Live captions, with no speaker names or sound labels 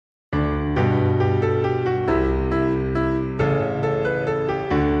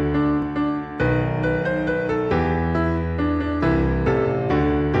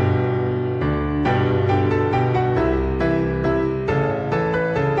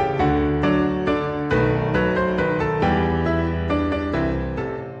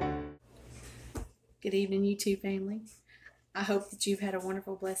Good evening, YouTube family. I hope that you've had a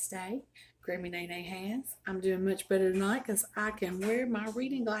wonderful, blessed day. Grammy Nene has. I'm doing much better tonight because I can wear my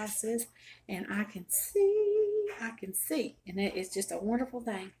reading glasses and I can see. And it is just a wonderful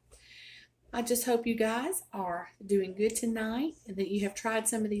thing. I just hope you guys are doing good tonight and that you have tried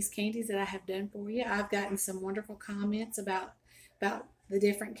some of these candies that I have done for you. I've gotten some wonderful comments about the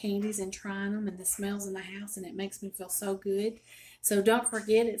different candies and trying them and the smells in the house, and it makes me feel so good. So don't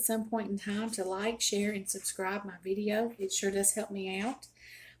forget at some point in time to like, share, and subscribe my video. It sure does help me out.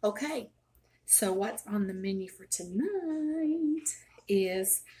 Okay, so what's on the menu for tonight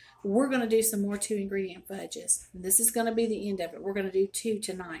is we're going to do some more 2-ingredient fudges. And this is going to be the end of it. We're going to do 2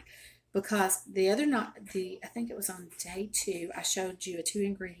 tonight because the other night, I think it was on day 2, I showed you a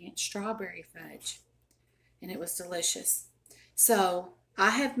 2-ingredient strawberry fudge, and it was delicious. So I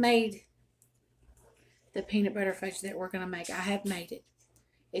have made the peanut butter fudge that we're going to make. I have made it.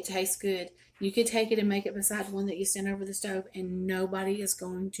 It tastes good. You could take it and make it beside one that you stand over the stove, and nobody is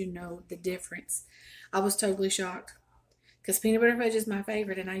going to know the difference. I was totally shocked because peanut butter fudge is my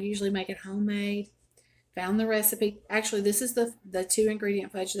favorite, and I usually make it homemade. Found the recipe. Actually, this is the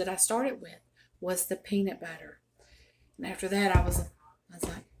 2-ingredient fudge that I started with, was the peanut butter. And after that, I was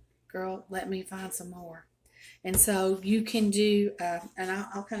like, girl, let me find some more. And so you can do, and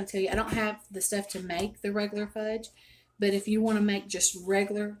I'll kind of tell you, I don't have the stuff to make the regular fudge, but if you want to make just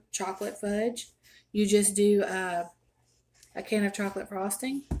regular chocolate fudge, you just do a can of chocolate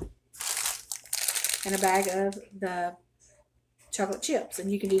frosting and a bag of the chocolate chips.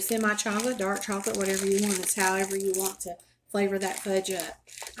 And you can do semi-chocolate, dark chocolate, whatever you want. It's however you want to flavor that fudge up.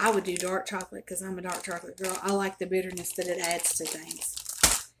 I would do dark chocolate because I'm a dark chocolate girl. I like the bitterness that it adds to things.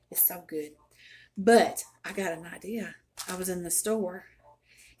 It's so good. But I got an idea. I was in the store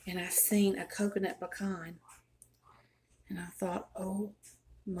and I seen a coconut pecan. And I thought, oh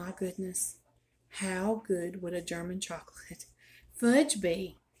my goodness, how good would a German chocolate fudge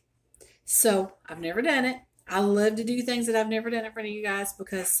be? So I've never done it. I love to do things that I've never done in front of you guys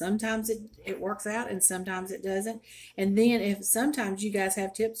because sometimes it works out and sometimes it doesn't. And then if sometimes you guys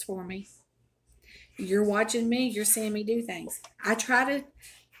have tips for me, you're watching me, you're seeing me do things. I try to.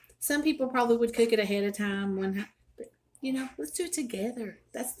 Some people probably would cook it ahead of time. But, let's do it together.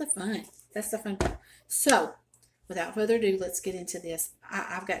 That's the fun. That's the fun part. So, without further ado, let's get into this.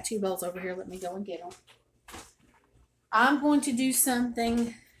 I've got 2 bowls over here. Let me go and get them. I'm going to do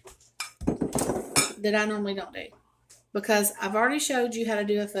something that I normally don't do because I've already showed you how to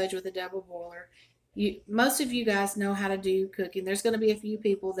do a fudge with a double boiler. Most of you guys know how to do cooking. There's going to be a few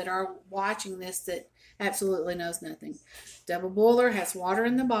people that are watching this that absolutely knows nothing. Double boiler has water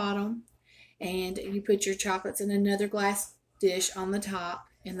in the bottom, and you put your chocolates in another glass dish on the top,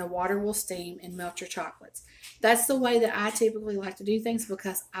 and the water will steam and melt your chocolates. That's the way that I typically like to do things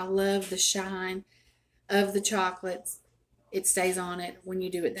because I love the shine of the chocolates. It stays on it when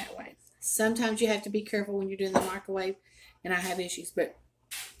you do it that way. Sometimes you have to be careful when you're doing the microwave, and I have issues, but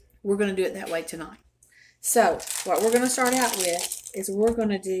we're going to do it that way tonight. So what we're going to start out with is we're going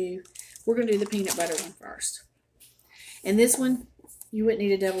to do the peanut butter one first. And this one, you wouldn't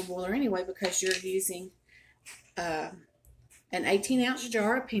need a double boiler anyway because you're using an 18-ounce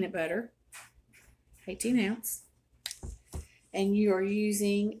jar of peanut butter, 18 ounce, and you are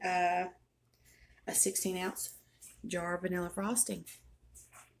using a 16-ounce jar of vanilla frosting.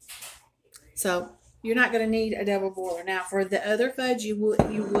 So you're not going to need a double boiler. Now, for the other fudge, you would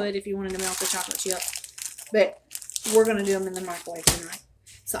if you wanted to melt the chocolate chips, but we're going to do them in the microwave tonight.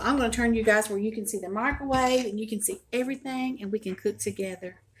 So I'm going to turn you guys where you can see the microwave and you can see everything and we can cook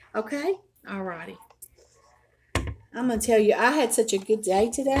together. Okay? Alrighty. I'm going to tell you, I had such a good day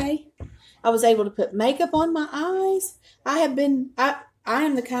today. I was able to put makeup on my eyes. I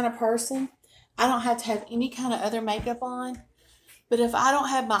am the kind of person, I don't have to have any kind of other makeup on. But if I don't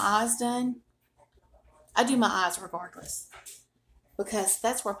have my eyes done, I do my eyes regardless. Because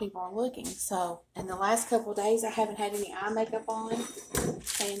that's where people are looking. So, in the last couple of days, I haven't had any eye makeup on.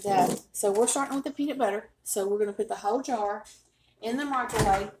 And so, we're starting with the peanut butter. So, we're going to put the whole jar in the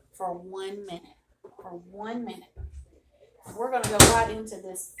microwave for 1 minute. For 1 minute. We're going to go right into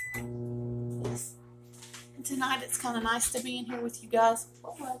this. And tonight, it's kind of nice to be in here with you guys.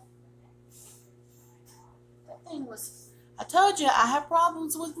 Oh, that thing was... I told you, I have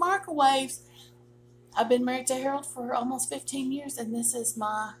problems with microwaves. I've been married to Harold for almost 15 years, and this is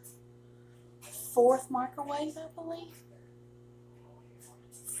my 4th microwave, I believe.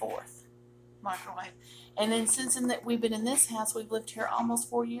 4th microwave. And then since we've been in this house, we've lived here almost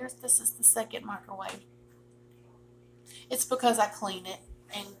 4 years, this is the 2nd microwave. It's because I clean it,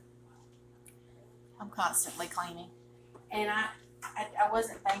 and I'm constantly cleaning. And I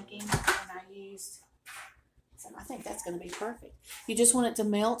wasn't thinking, and I used So I think that's going to be perfect. You just want it to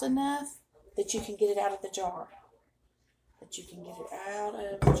melt enough that you can get it out of the jar.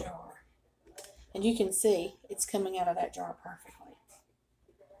 And you can see it's coming out of that jar perfectly.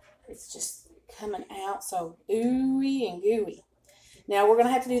 It's just coming out so ooey and gooey. Now we're going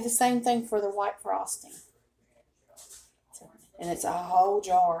to have to do the same thing for the white frosting. And it's a whole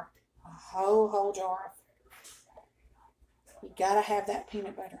jar. A whole jar. You got to have that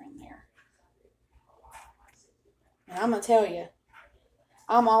peanut butter in there. And I'm going to tell you,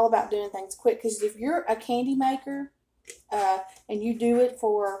 I'm all about doing things quick. Because if you're a candy maker and you do it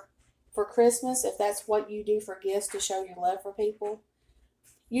for Christmas, if that's what you do for gifts to show your love for people,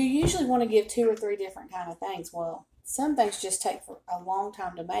 you usually want to give 2 or 3 different kind of things. Well, some things just take for a long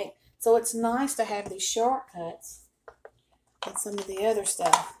time to make. So it's nice to have these shortcuts and some of the other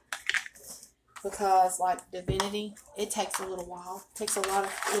stuff. Because like Divinity, it takes a little while. It takes a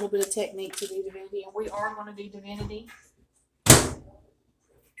little bit of technique to do Divinity. And we are going to do Divinity. So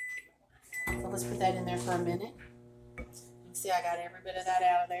let's put that in there for a minute. You can see I got every bit of that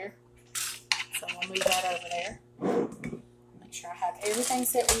out of there. So we'll move that over there. Make sure I have everything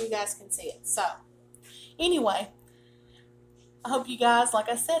set where you guys can see it. So, anyway, I hope you guys, like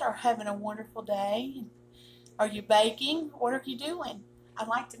I said, are having a wonderful day. Are you baking? What are you doing? I'd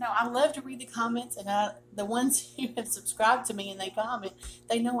like to know. I love to read the comments, and the ones who have subscribed to me and they comment,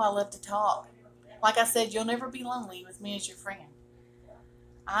 they know I love to talk. Like I said, you'll never be lonely with me as your friend.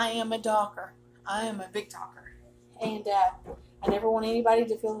 I am a talker. I am a big talker. And I never want anybody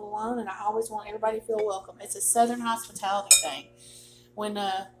to feel alone, and I always want everybody to feel welcome. It's a Southern hospitality thing. When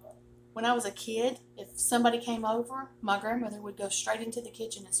I was a kid, if somebody came over, my grandmother would go straight into the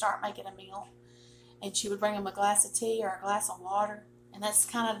kitchen and start making a meal. And she would bring them a glass of tea or a glass of water. And that's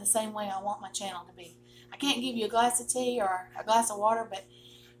kind of the same way I want my channel to be. I can't give you a glass of tea or a glass of water, but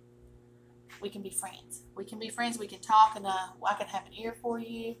we can be friends. We can be friends. We can talk, and I can have an ear for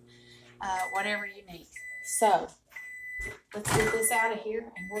you, whatever you need. So let's get this out of here,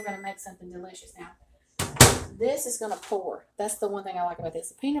 and we're going to make something delicious now. This is going to pour. That's the one thing I like about this.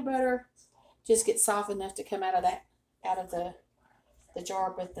 The peanut butter just gets soft enough to come out of the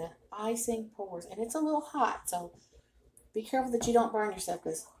jar, but the icing pours, and it's a little hot, so be careful that you don't burn yourself,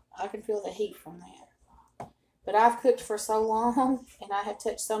 because I can feel the heat from that. But I've cooked for so long, and I have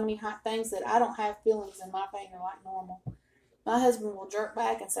touched so many hot things that I don't have feelings in my finger like normal. My husband will jerk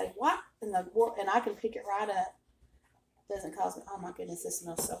back and say, "What in the world?" And I can pick it right up. It doesn't cause me. Oh my goodness, this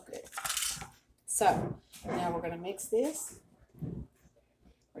smells so good. So now we're going to mix this.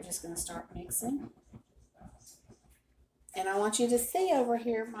 We're just going to start mixing. And I want you to see over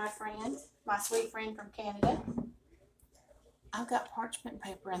here, my friend, my sweet friend from Canada. I've got parchment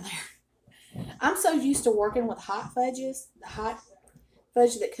paper in there. I'm so used to working with hot fudges, the hot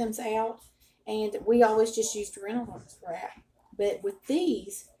fudge that comes out, and we always just used Reynolds wrap. But with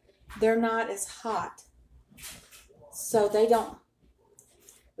these, they're not as hot. So they don't,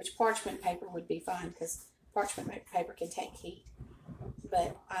 which parchment paper would be fine, because parchment paper can take heat.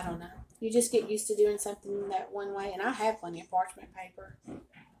 But I don't know. You just get used to doing something that one way, and I have plenty of parchment paper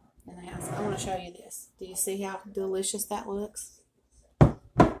in the house. I want to show you this. Do you see how delicious that looks? So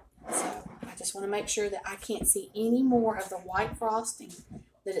I just want to make sure that I can't see any more of the white frosting,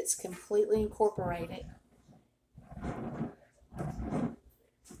 that it's completely incorporated.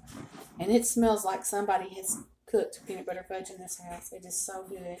 And it smells like somebody has cooked peanut butter fudge in this house. It is so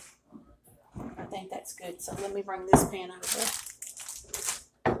good. I think that's good. So let me bring this pan over.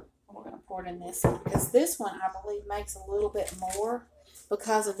 We're going to pour it in this one, because this one I believe makes a little bit more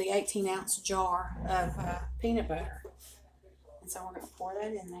because of the 18-ounce jar of peanut butter. And so we're going to pour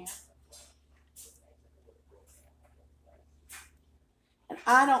that in there.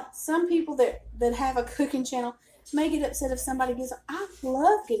 And some people that have a cooking channel may get upset if somebody gives, I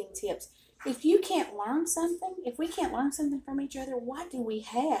love getting tips. If you can't learn something, if we can't learn something from each other, what do we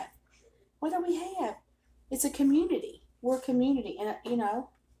have? What do we have? It's a community. We're a community. And, you know,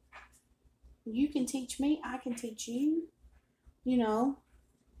 you can teach me. I can teach you. You know,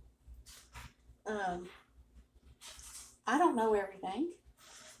 I don't know everything.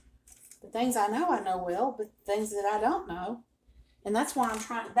 The things I know well, but things that I don't know. And that's why I'm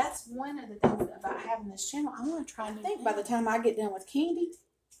trying. That's one of the things about having this channel. I want to try and think by the time I get done with candy,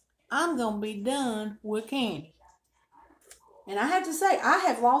 I'm going to be done with candy. And I have to say, I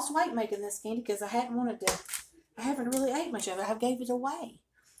have lost weight making this candy, because I haven't really ate much of it. I gave it away.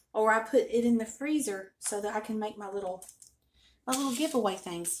 Or I put it in the freezer so that I can make my little giveaway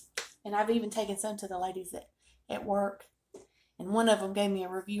things. And I've even taken some to the ladies at work. And one of them gave me a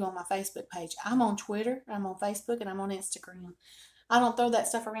review on my Facebook page. I'm on Twitter, I'm on Facebook, and I'm on Instagram. I don't throw that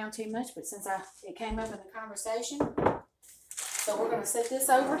stuff around too much, but since it came up in the conversation, so we're going to set this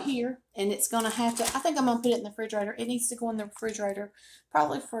over here, and it's going to have to, I think I'm going to put it in the refrigerator. It needs to go in the refrigerator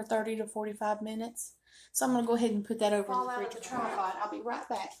probably for 30 to 45 minutes. So I'm going to go ahead and put that over in the refrigerator. The tripod. I'll be right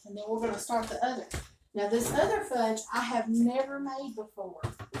back, and then we're going to start the other. Now, this other fudge I have never made before.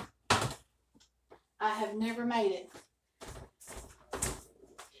 I have never made it.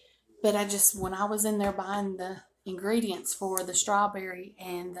 But when I was in there buying the ingredients for the strawberry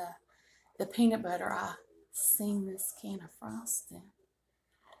and the peanut butter, I seen this can of frosting.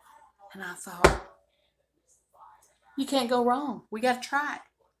 And I thought, you can't go wrong. We got to try it.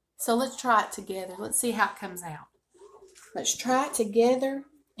 So let's try it together. Let's see how it comes out. Let's try it together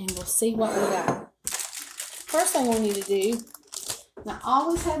and we'll see what we got. First thing we need to do, now I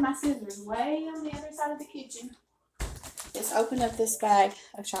always have my scissors way on the other side of the kitchen, is open up this bag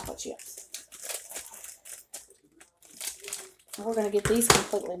of chocolate chips. And we're going to get these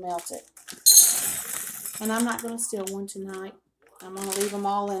completely melted. And I'm not going to steal one tonight. I'm going to leave them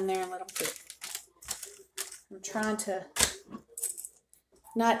all in there and let them cook. I'm trying to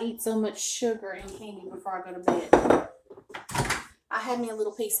not eat so much sugar and candy before I go to bed. I have me a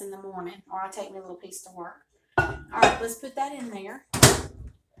little piece in the morning, or I take me a little piece to work. Alright, let's put that in there.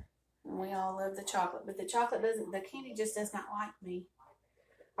 And we all love the chocolate, but the candy just does not like me.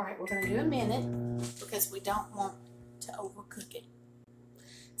 Alright, we're going to do a minute because we don't want to overcook it.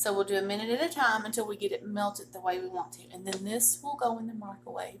 So we'll do a minute at a time until we get it melted the way we want to. And then this will go in the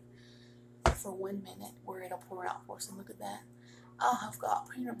microwave for 1 minute where it'll pour out for us. And look at that. Oh, I've got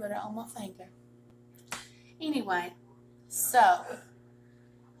peanut butter on my finger. Anyway, so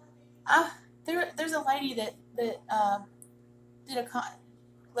there's a lady that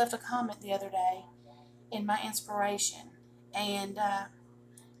left a comment the other day in my inspiration, and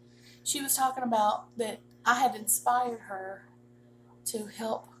she was talking about that I had inspired her to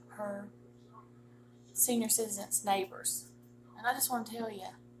help her senior citizens' neighbors. And I just want to tell you,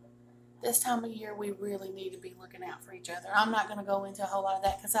 this time of year we really need to be looking out for each other. I'm not going to go into a whole lot of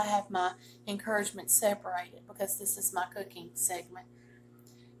that because I have my encouragement separated because this is my cooking segment.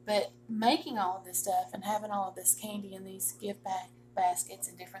 But making all of this stuff and having all of this candy in these gift baskets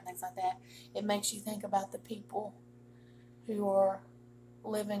and different things like that, it makes you think about the people who are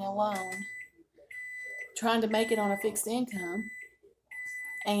living alone, trying to make it on a fixed income.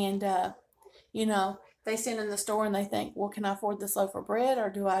 And, you know, they stand in the store and they think, well, can I afford this loaf of bread, or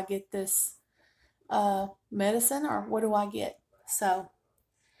do I get this medicine, or what do I get? So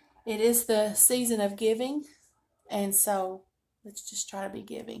it is the season of giving, and so let's just try to be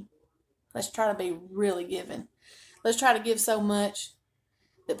giving. Let's try to be really giving. Let's try to give so much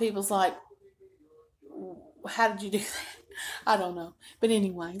that people's like, how did you do that? I don't know. But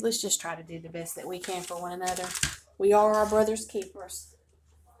anyway, let's just try to do the best that we can for one another. We are our brother's keepers.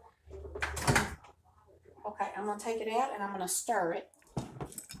 Okay, I'm going to take it out and I'm going to stir it.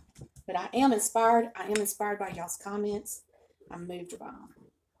 But I am inspired. I am inspired by y'all's comments. I'm moved by them.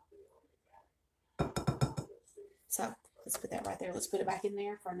 So, let's put that right there. Let's put it back in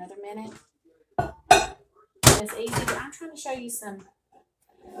there for another minute. It's easy. I'm trying to show you some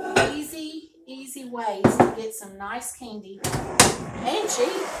easy ways to get some nice candy and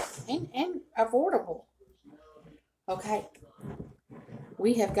cheap and affordable. Okay.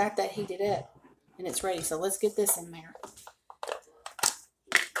 We have got that heated up and it's ready. So let's get this in there.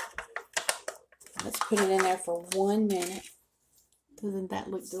 Let's put it in there for 1 minute. Doesn't that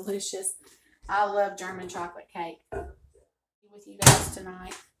look delicious? I love German chocolate cake. With you guys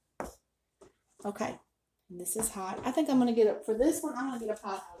tonight. Okay. And this is hot. I think I'm going to get it for this one. I'm going to get a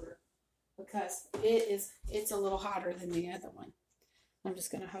pot holder because it's a little hotter than the other one. I'm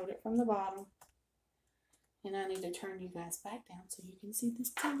just going to hold it from the bottom. And I need to turn you guys back down so you can see this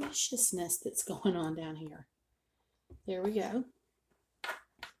deliciousness that's going on down here. There we go.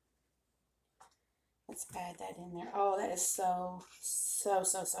 Let's add that in there. Oh, that is so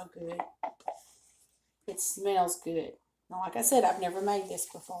good. It smells good. Now, like I said, I've never made this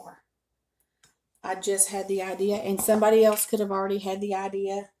before. I just had the idea, and somebody else could have already had the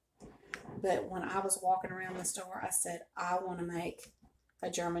idea. But when I was walking around the store, I said, I want to make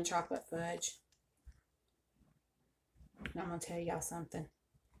a German chocolate fudge. And I'm going to tell y'all something.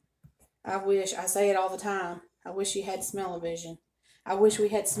 I say it all the time, I wish you had smell-o-vision. I wish we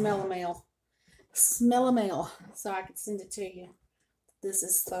had smell-o-mail. Smell-o-mail, so I could send it to you. This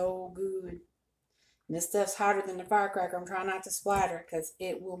is so good. And this stuff's hotter than the firecracker. I'm trying not to splatter it because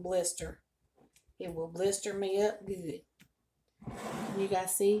it will blister. It will blister me up good. Can you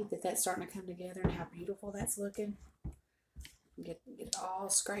guys see that that's starting to come together and how beautiful that's looking? Get it all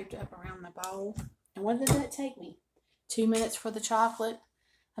scraped up around the bowl. And what did that take me? 2 minutes for the chocolate,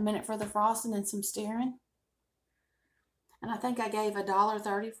 a minute for the frosting, and some stirring. And I think I gave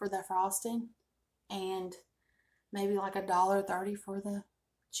 $1.30 for the frosting and maybe like $1.30 for the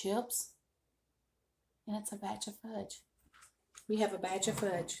chips. And it's a batch of fudge. We have a batch of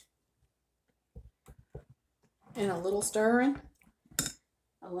fudge. And a little stirring.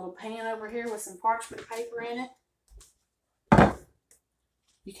 A little pan over here with some parchment paper in it.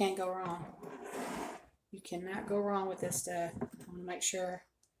 You can't go wrong. You cannot go wrong with this stuff. I want to make sure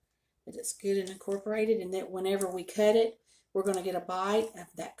that it's good and incorporated, and that whenever we cut it, we're going to get a bite of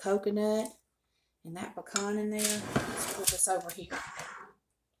that coconut and that pecan in there. Let's put this over here.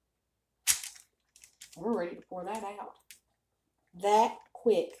 We're ready to pour that out. That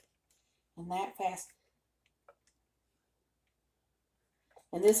quick and that fast.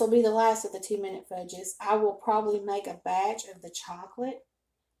 And this will be the last of the 2-minute fudges. I will probably make a batch of the chocolate,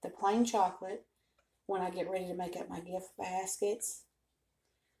 the plain chocolate, when I get ready to make up my gift baskets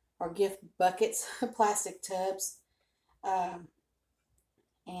or gift buckets, plastic tubs.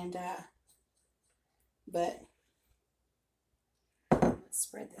 But let's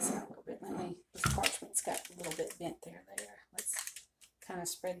spread this out a little bit. This parchment's got a little bit bent there. Let's kind of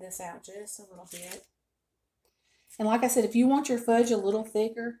spread this out just a little bit. And like I said, if you want your fudge a little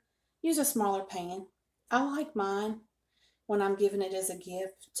thicker, use a smaller pan. I like mine, when I'm giving it as a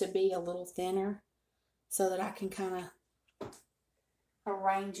gift, to be a little thinner so that I can kind of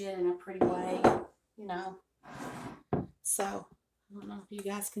arrange it in a pretty way, you know. So, I don't know if you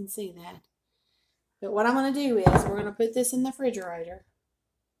guys can see that. But what I'm going to do is we're going to put this in the refrigerator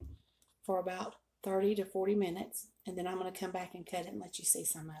for about 30 to 40 minutes. And then I'm going to come back and cut it and let you see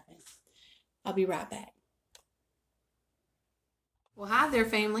some of it. I'll be right back. Well, hi there,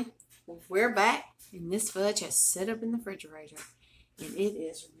 family. We're back, and this fudge has set up in the refrigerator, and it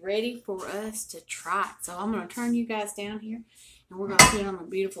is ready for us to try it. So I'm going to turn you guys down here, and we're going to put it on a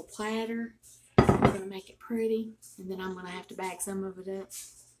beautiful platter. We're going to make it pretty, and then I'm going to have to bag some of it up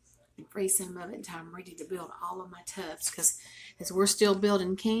and freeze some of it until I'm ready to build all of my tubs, because as we're still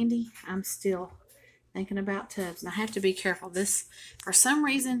building candy, I'm still thinking about tubs. And I have to be careful. This, for some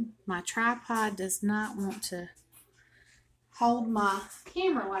reason, my tripod does not want to hold my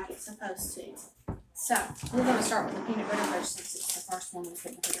camera like it's supposed to. So, we're going to start with the peanut butter fudge since it's the first one we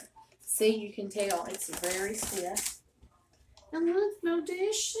put in here. See, you can tell it's very stiff. And look, no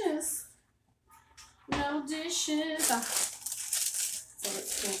dishes. No dishes. So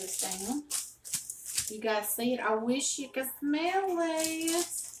let's pull this down. You guys see it? I wish you could smell it.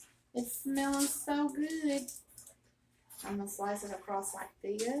 It's smelling so good. I'm going to slice it across like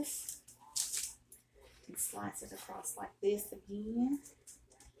this. And slice it across like this again.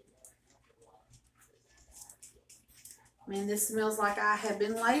 Man, this smells like I have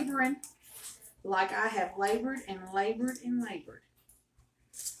been laboring. Like I have labored and labored and labored.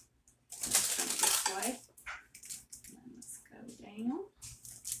 Let's come this way. And let's go down.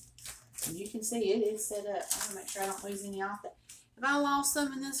 And you can see it is set up. I want to make sure I don't lose any off it. If I lost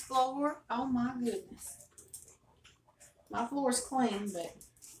some in this floor, oh my goodness. My floor's clean, but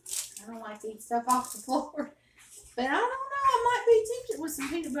I don't like to eat stuff off the floor. But I don't know. I might be tempted with some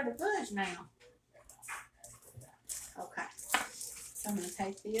peanut butter fudge now. Okay. So I'm going to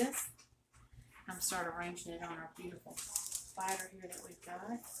take this. I'm going to start arranging it on our beautiful platter here that we've got.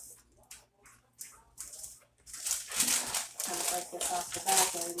 Kind of break this off the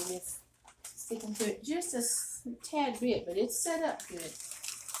back of it. It is sticking to it just a tad bit, but it's set up good.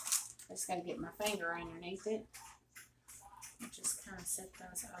 I just got to get my finger underneath it. Just kind of set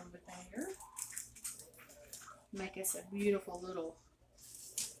those over there. Make us a beautiful little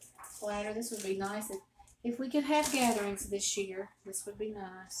platter. This would be nice if we could have gatherings this year. This would be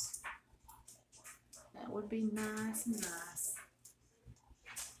nice. That would be nice and nice.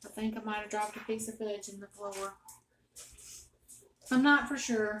 I think I might have dropped a piece of fudge in the floor. I'm not for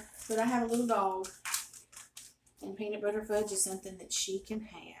sure, but I have a little dog, and peanut butter fudge is something that she can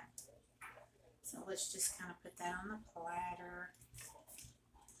have. So let's just kind of put that on the platter.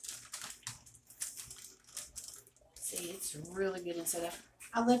 See, it's really good and set up.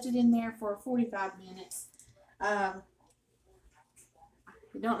 I left it in there for 45 minutes. I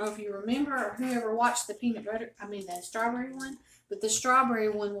don't know if you remember or whoever watched the the strawberry one, but the strawberry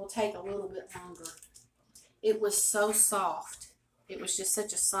one will take a little bit longer. It was so soft. It was just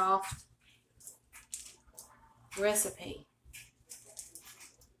such a soft recipe.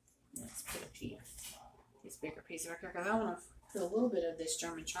 Let's put a few, this bigger piece right here, because I want to put a little bit of this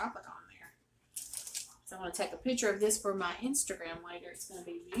German chocolate on there. So I want to take a picture of this for my Instagram later. It's going to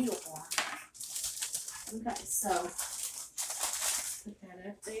be beautiful. Okay, so put that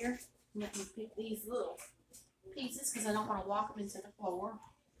up there. Let me pick these little pieces because I don't want to walk them into the floor.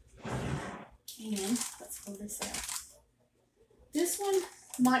 And let's pull this out. This one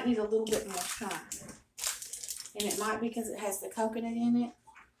might need a little bit more time. And it might be because it has the coconut in it.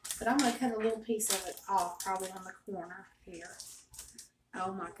 But I'm going to cut a little piece of it off, probably on the corner here.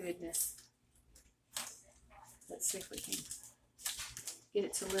 Oh my goodness. Let's see if we can get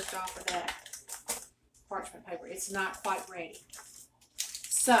it to lift off of that parchment paper. It's not quite ready.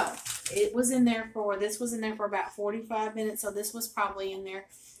 So, it was in there for, this was in there for about 45 minutes. So, this was probably in there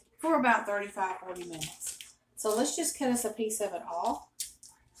for about 35, 40 minutes. So, let's just cut us a piece of it off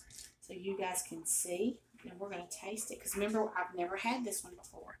so you guys can see. And we're going to taste it. Because remember, I've never had this one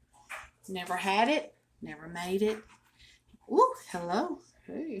before. Never had it. Never made it. Ooh, hello.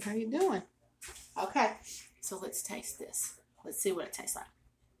 Hey, how you doing? Okay, so let's taste this. Let's see what it tastes like.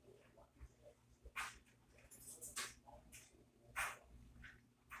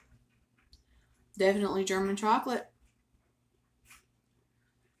 Definitely German chocolate.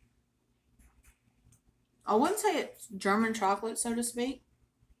 I wouldn't say it's German chocolate, so to speak.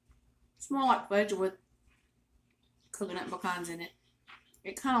 It's more like fudge with coconut pecans in it.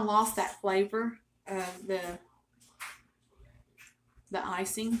 It kind of lost that flavor of the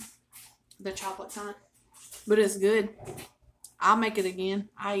icing, the chocolate kind. But it's good. I'll make it again.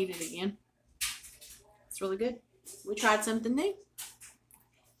 I eat it again. It's really good. We tried something new.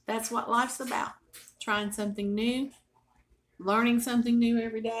 That's what life's about. Trying something new. Learning something new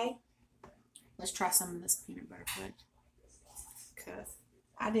every day. Let's try some of this peanut butter fudge. Because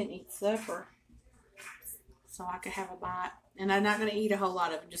I didn't eat supper. So I could have a bite. And I'm not going to eat a whole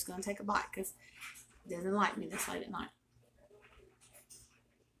lot of it. I'm just going to take a bite because it doesn't like me this late at night.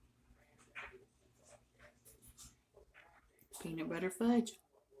 Peanut butter fudge.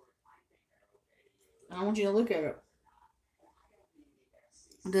 I want you to look at it.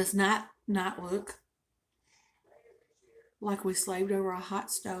 Does not look like we slaved over a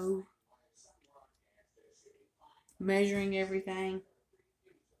hot stove, measuring everything,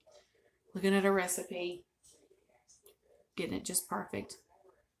 looking at a recipe, getting it just perfect.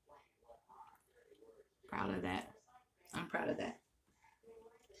 Proud of that. I'm proud of that.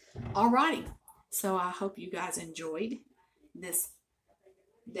 Alrighty. So I hope you guys enjoyed this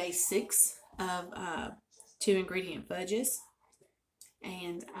day 6 of 2 ingredient fudges.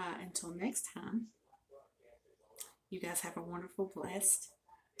 And until next time, you guys have a wonderful, blessed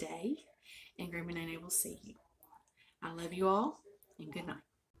day. And Grandma Nene will see you. I love you all, and good night.